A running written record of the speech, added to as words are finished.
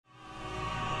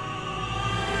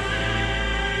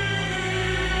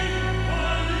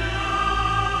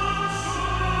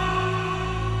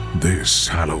This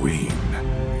Halloween,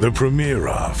 the premiere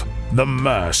of The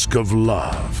Mask of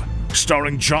Love,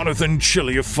 starring Jonathan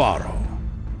Cilia Faro.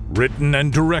 Written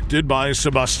and directed by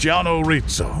Sebastiano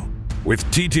Rizzo, with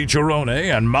Titi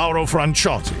Girone and Mauro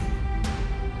Franciotti.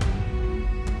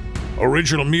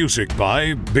 Original music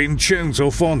by Vincenzo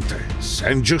Fontes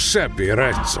and Giuseppe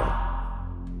Rezzo.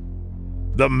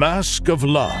 The Mask of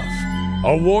Love,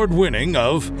 award-winning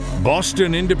of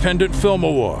Boston Independent Film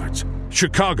Awards,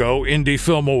 Chicago Indie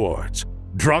Film Awards,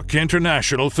 Druck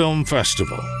International Film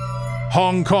Festival,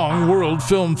 Hong Kong World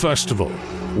Film Festival,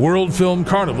 World Film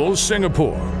Carnival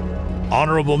Singapore,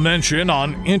 honorable mention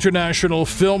on International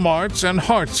Film Arts and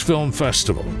Hearts Film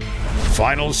Festival,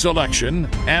 final selection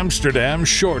Amsterdam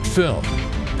Short Film,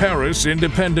 Paris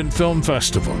Independent Film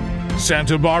Festival,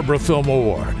 Santa Barbara Film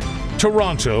Award,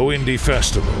 Toronto Indie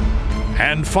Festival,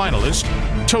 and finalist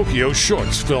Tokyo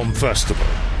Shorts Film Festival.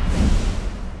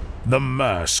 The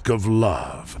Mask of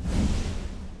Love.